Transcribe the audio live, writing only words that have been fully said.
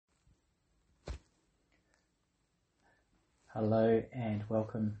Hello and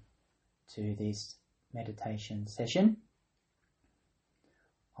welcome to this meditation session.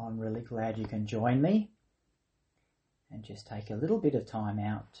 I'm really glad you can join me and just take a little bit of time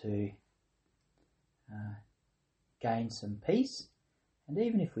out to gain some peace. And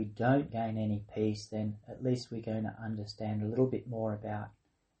even if we don't gain any peace, then at least we're going to understand a little bit more about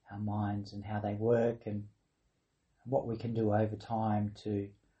our minds and how they work and what we can do over time to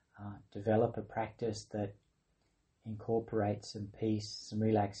develop a practice that incorporate some peace, some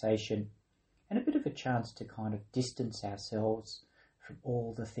relaxation, and a bit of a chance to kind of distance ourselves from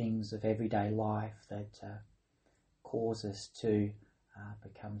all the things of everyday life that cause us to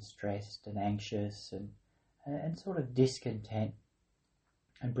become stressed and anxious and sort of discontent,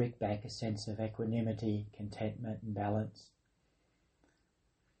 and bring back a sense of equanimity, contentment and balance.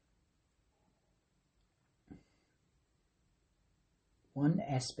 One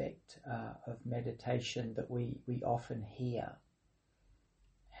aspect of meditation that we often hear,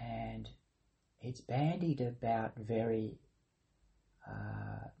 and it's bandied about very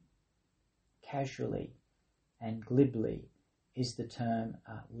casually and glibly, is the term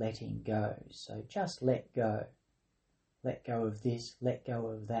letting go. So just let go. Let go of this, let go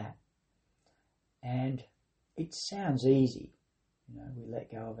of that. And it sounds easy. We let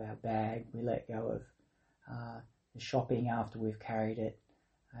go of our bag, we let go of the shopping after we've carried it,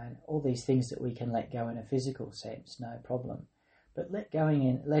 and all these things that we can let go in a physical sense, no problem. But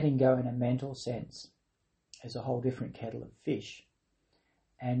letting go in a mental sense is a whole different kettle of fish.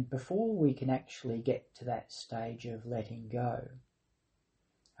 And before we can actually get to that stage of letting go,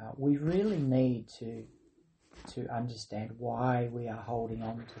 we really need to understand why we are holding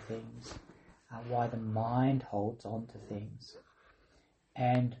on to things, why the mind holds on to things,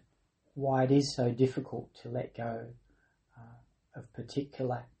 and why it is so difficult to let go of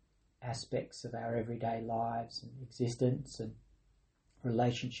particular aspects of our everyday lives and existence and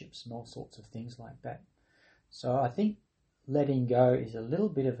relationships and all sorts of things like that. So I think letting go is a little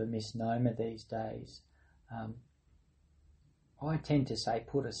bit of a misnomer these days. I tend to say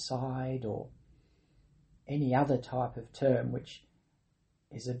put aside, or any other type of term which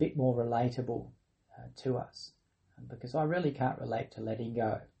is a bit more relatable to us, because I really can't relate to letting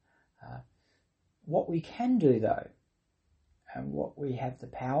go. What we can do though, and what we have the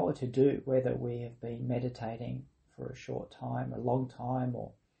power to do, whether we have been meditating for a short time, a long time,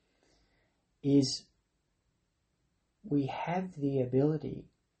 is we have the ability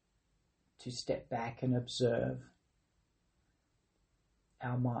to step back and observe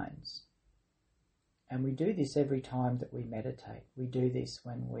our minds. And we do this every time that we meditate. We do this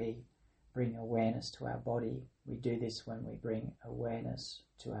when we bring awareness to our body. We do this when we bring awareness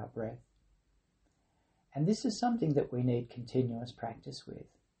to our breath. And this is something that we need continuous practice with.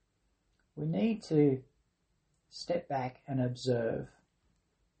 We need to step back and observe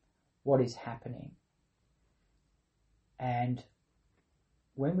what is happening. And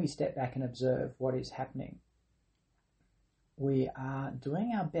when we step back and observe what is happening, we are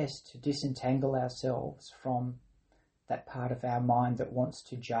doing our best to disentangle ourselves from that part of our mind that wants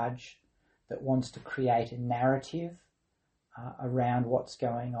to judge, that wants to create a narrative around what's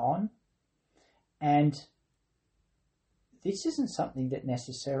going on. And this isn't something that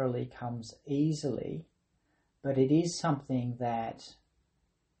necessarily comes easily, but it is something that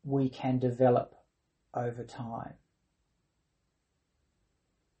we can develop over time.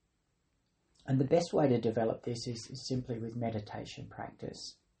 And the best way to develop this is simply with meditation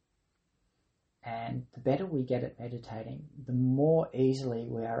practice. And the better we get at meditating, the more easily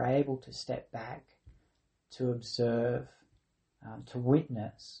we are able to step back, to observe, to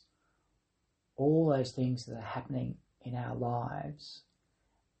witness all those things that are happening in our lives,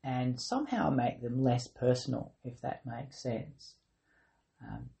 and somehow make them less personal, if that makes sense.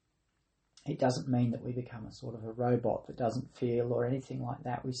 It doesn't mean that we become a sort of a robot that doesn't feel or anything like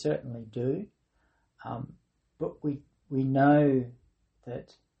that. We certainly do. But we know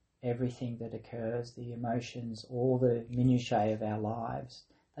that everything that occurs, the emotions, all the minutiae of our lives,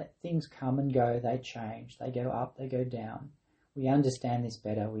 that things come and go, they change, they go up, they go down. We understand this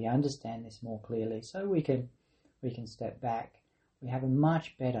better, we understand this more clearly, so we can step back. We have a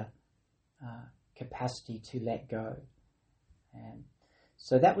much better capacity to let go. And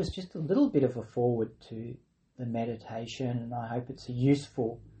so that was just a little bit of a forward to the meditation, and I hope it's a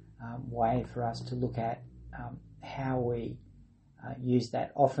useful way for us to look at how we use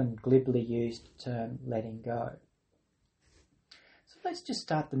that often glibly used term, letting go. So let's just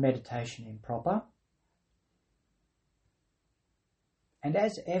start the meditation in proper. And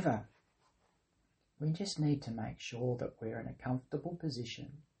as ever, we just need to make sure that we're in a comfortable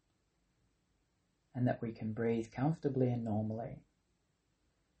position. and that we can breathe comfortably and normally.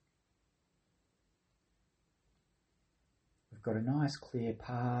 We've got a nice clear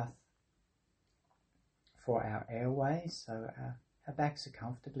path for our airways, so our backs are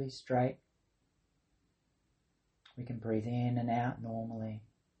comfortably straight. We can breathe in and out normally.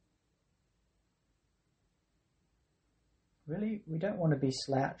 Really, we don't want to be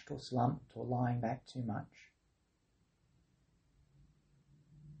slouched or slumped or lying back too much.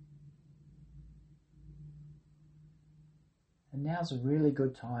 And now's a really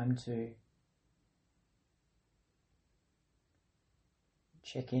good time to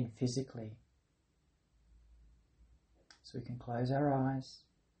check in physically. So we can close our eyes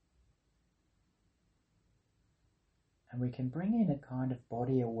and we can bring in a kind of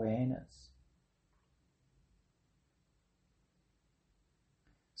body awareness.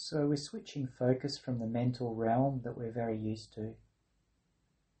 So we're switching focus from the mental realm that we're very used to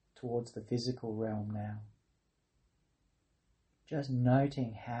towards the physical realm now. Just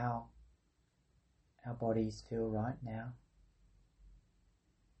noting how our bodies feel right now.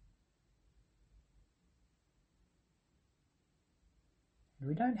 And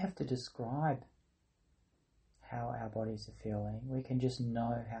we don't have to describe how our bodies are feeling. We can just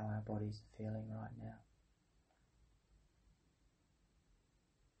know how our bodies are feeling right now.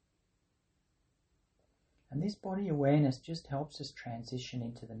 And this body awareness just helps us transition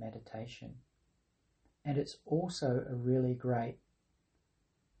into the meditation. And it's also a really great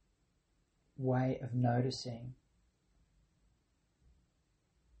way of noticing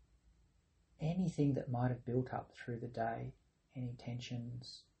anything that might have built up through the day, any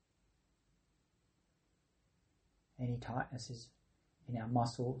tensions, any tightnesses in our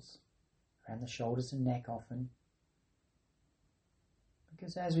muscles, around the shoulders and neck often.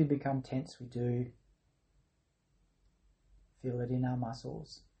 Because as we become tense, we do feel it in our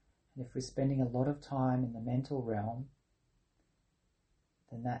muscles. And if we're spending a lot of time in the mental realm,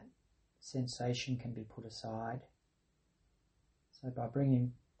 then that sensation can be put aside. So by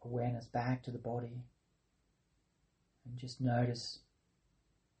bringing awareness back to the body and just notice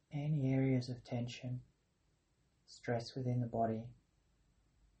any areas of tension, stress within the body,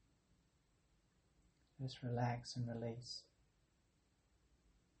 just relax and release.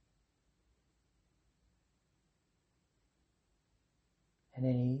 And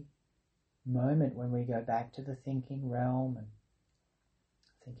any moment when we go back to the thinking realm and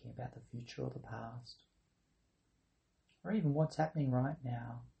thinking about the future or the past, or even what's happening right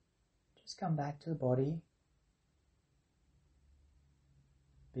now, just come back to the body.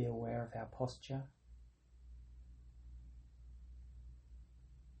 Be aware of our posture,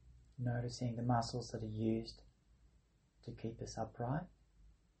 noticing the muscles that are used to keep us upright.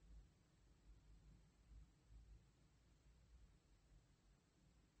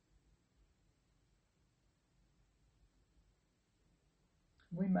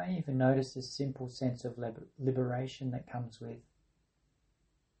 We may even notice this simple sense of liberation that comes with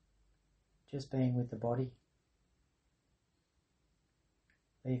just being with the body,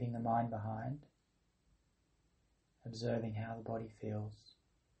 leaving the mind behind, observing how the body feels,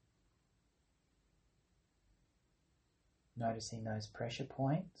 noticing those pressure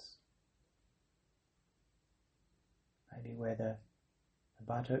points, maybe where the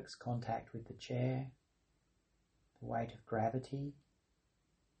buttocks contact with the chair, the weight of gravity,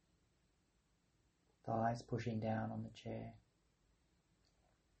 thighs pushing down on the chair.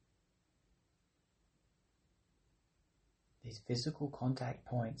 These physical contact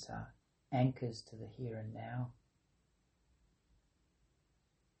points are anchors to the here and now.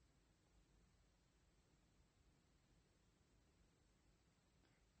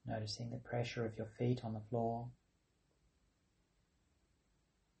 Noticing the pressure of your feet on the floor.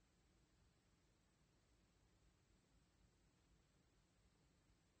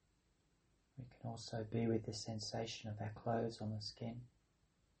 We can also be with the sensation of our clothes on the skin.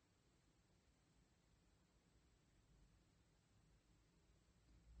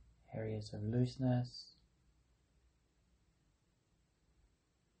 Areas of looseness,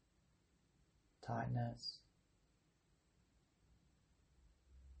 tightness,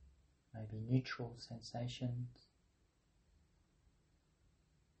 maybe neutral sensations.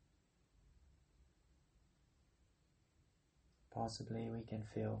 Possibly we can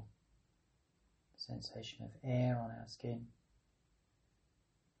feel the sensation of air on our skin.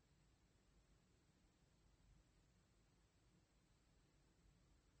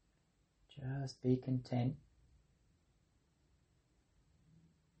 Just be content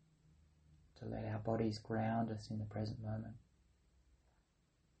to let our bodies ground us in the present moment.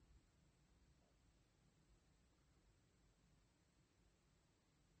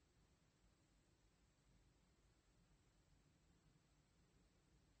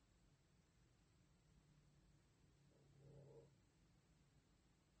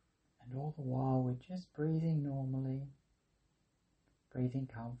 And all the while we're just breathing normally, breathing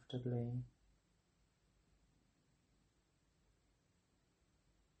comfortably.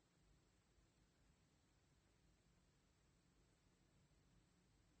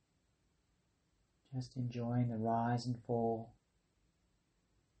 Just enjoying the rise and fall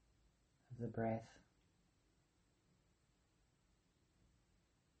of the breath.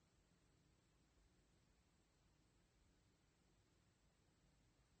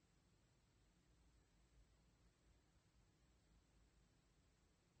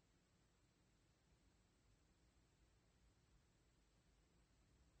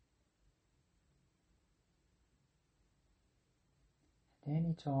 At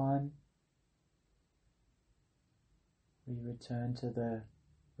any time we return to the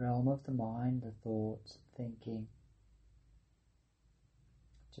realm of the mind, the thoughts, thinking,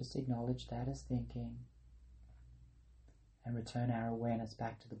 just acknowledge that as thinking and return our awareness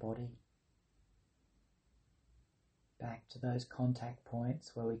back to the body, back to those contact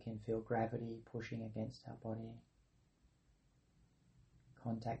points where we can feel gravity pushing against our body,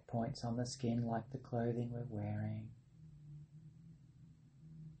 contact points on the skin like the clothing we're wearing,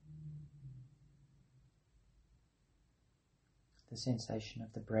 the sensation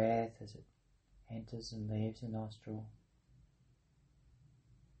of the breath as it enters and leaves the nostril.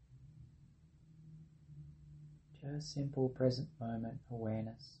 Just simple present moment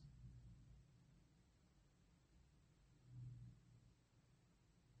awareness.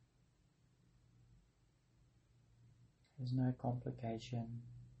 There's no complication,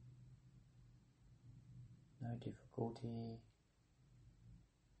 no difficulty.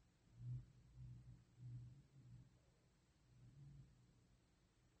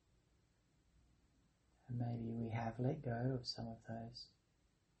 And maybe we have let go of some of those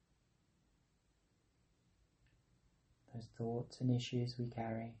thoughts and issues we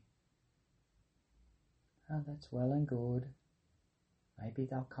carry. Oh, that's well and good. Maybe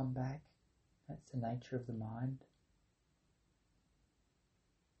they'll come back. That's the nature of the mind.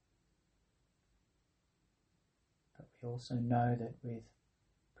 But we also know that with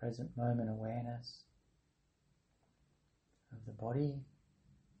present moment awareness of the body,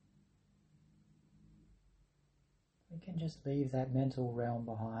 we can just leave that mental realm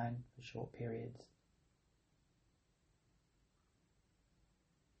behind for short periods.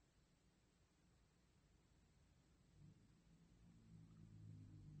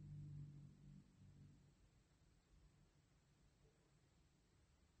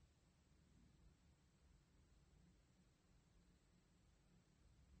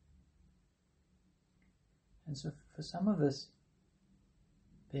 And so for some of us,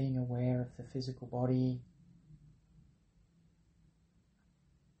 being aware of the physical body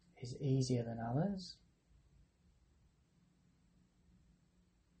is easier than others.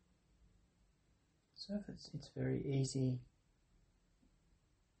 So if it's very easy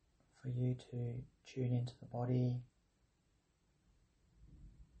for you to tune into the body,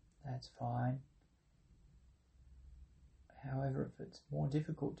 that's fine. However, if it's more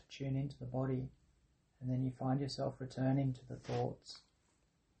difficult to tune into the body, and then you find yourself returning to the thoughts,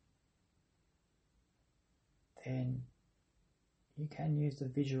 then you can use the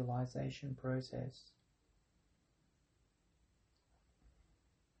visualization process.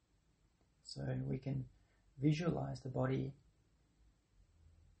 So we can visualize the body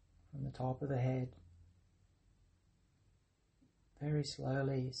from the top of the head, very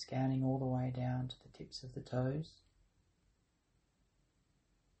slowly scanning all the way down to the tips of the toes.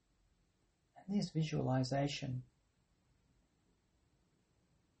 And this visualization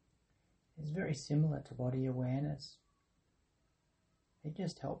is very similar to body awareness. It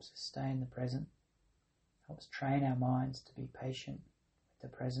just helps us stay in the present, helps train our minds to be patient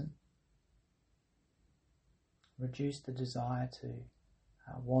with the present, reduce the desire to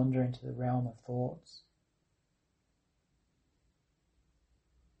wander into the realm of thoughts.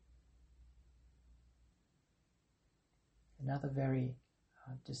 Another very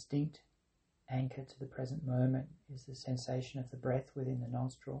distinct anchor to the present moment is the sensation of the breath within the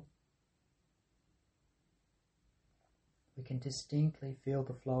nostril. We can distinctly feel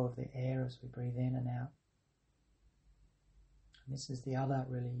the flow of the air as we breathe in and out. And this is the other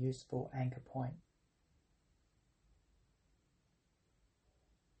really useful anchor point.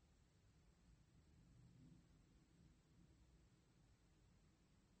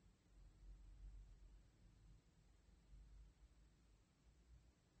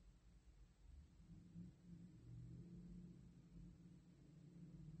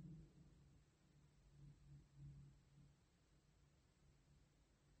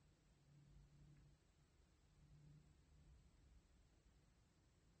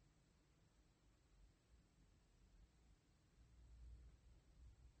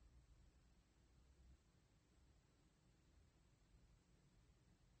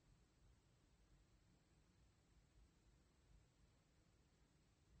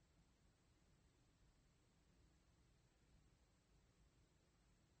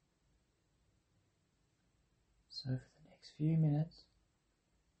 So for the next few minutes,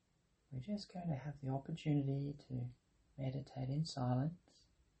 we're just going to have the opportunity to meditate in silence,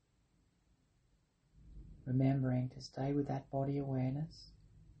 remembering to stay with that body awareness,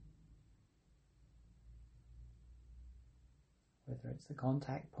 whether it's the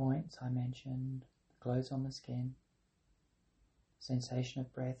contact points I mentioned, the glows on the skin, sensation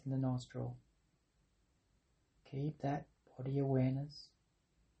of breath in the nostril. Keep that body awareness.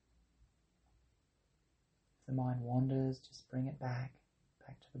 If the mind wanders, just bring it back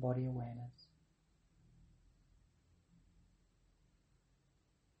to the body awareness.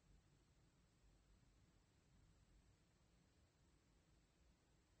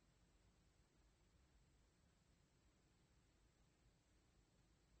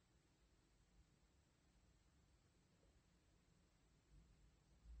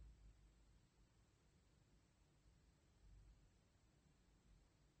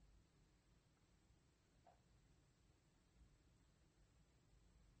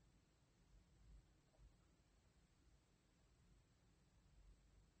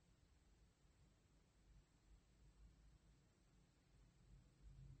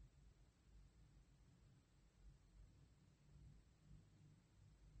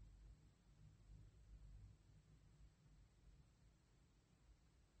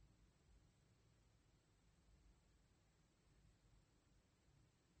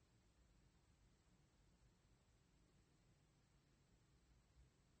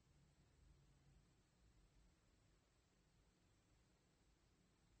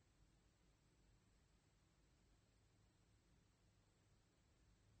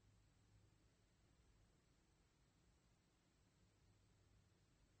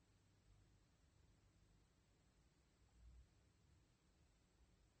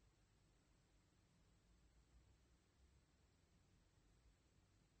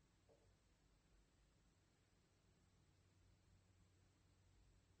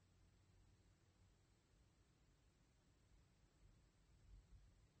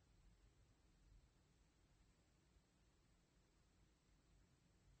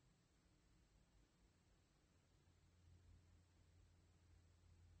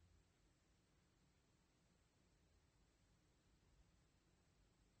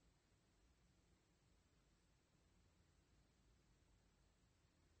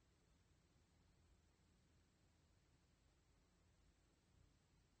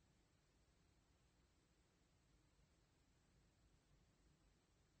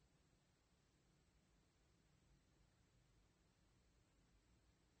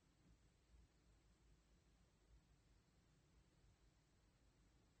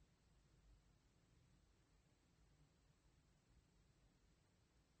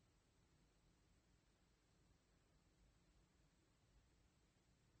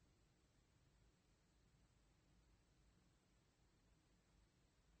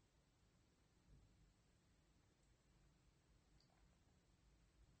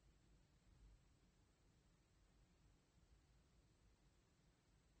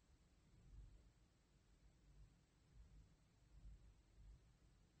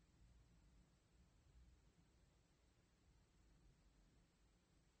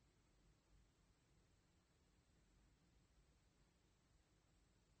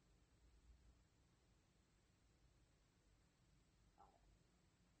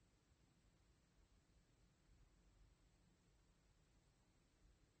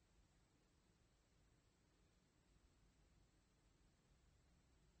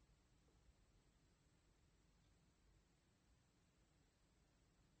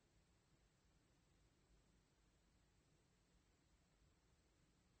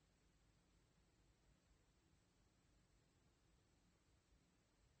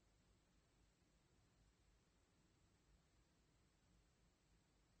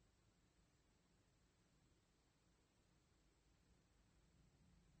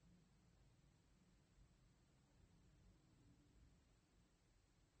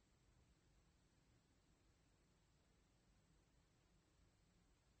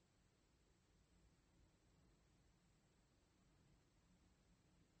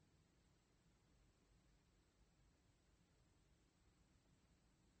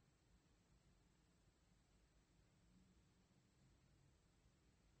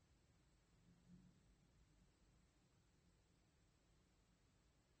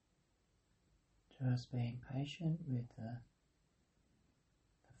 Just being patient with the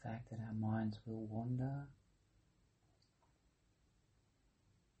fact that our minds will wander.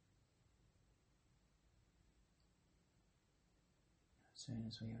 As soon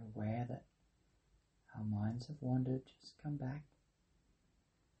as we are aware that our minds have wandered, just come back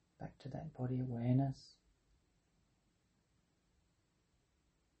to that body awareness.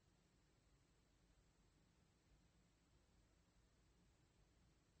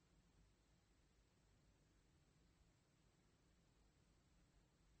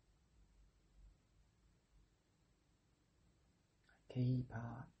 key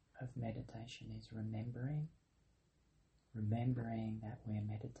part of meditation is remembering that we're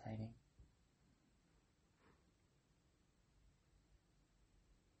meditating.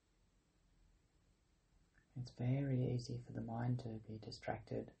 It's very easy for the mind to be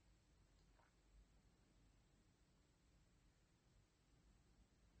distracted.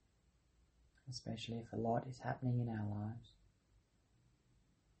 Especially if a lot is happening in our lives.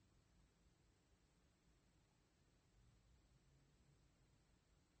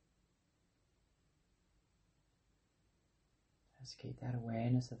 Just keep that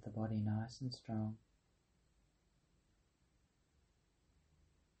awareness of the body nice and strong.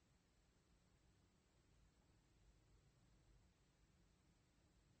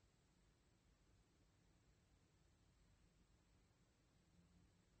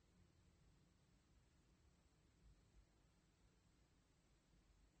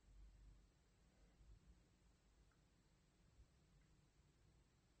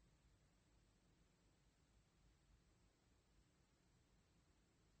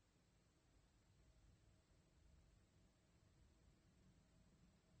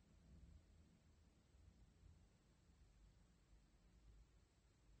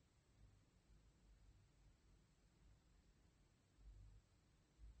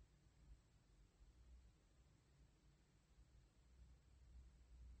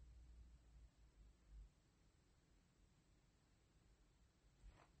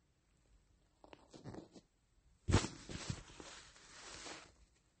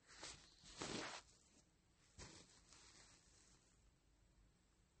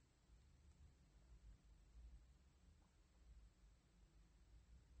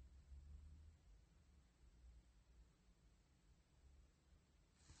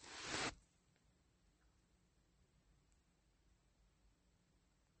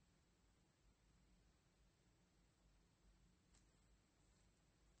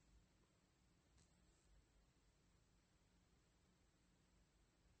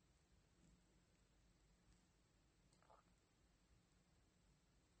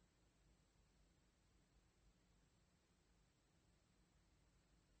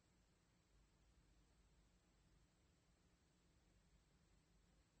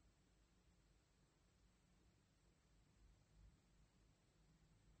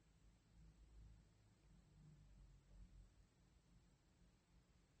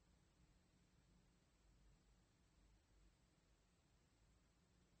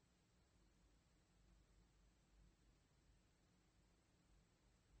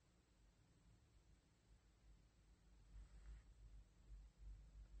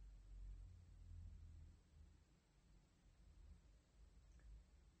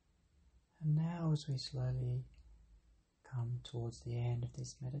 And now as we slowly come towards the end of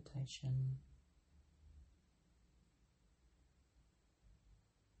this meditation,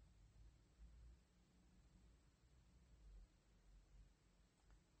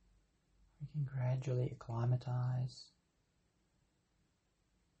 we can gradually acclimatize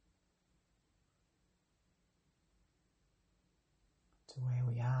to where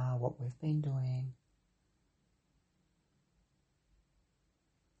we are, what we've been doing,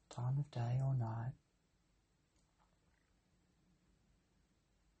 time of day or night.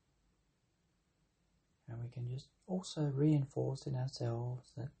 And we can just also reinforce in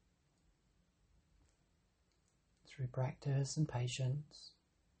ourselves that through practice and patience,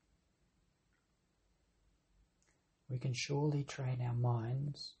 we can surely train our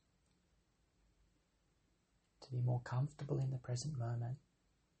minds to be more comfortable in the present moment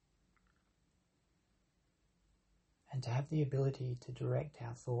and to have the ability to direct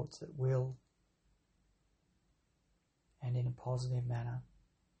our thoughts at will and in a positive manner.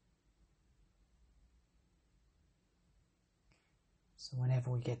 So whenever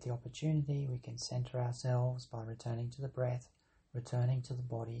we get the opportunity, we can center ourselves by returning to the breath, returning to the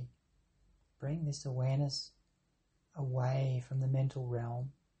body. Bring this awareness away from the mental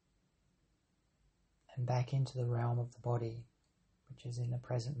realm and back into the realm of the body, which is in the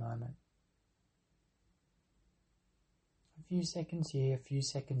present moment. A few seconds here, a few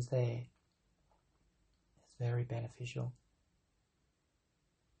seconds there is very beneficial.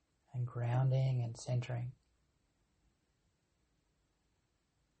 And grounding and centering.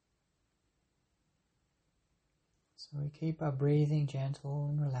 So we keep our breathing gentle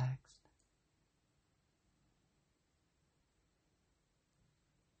and relaxed.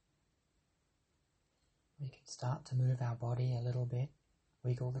 We can start to move our body a little bit,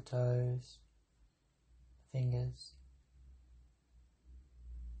 wiggle the toes, the fingers,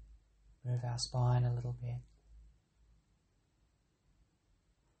 move our spine a little bit.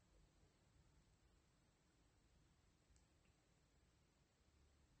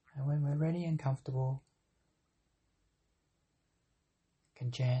 when we're ready and comfortable,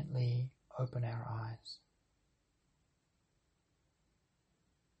 can gently open our eyes.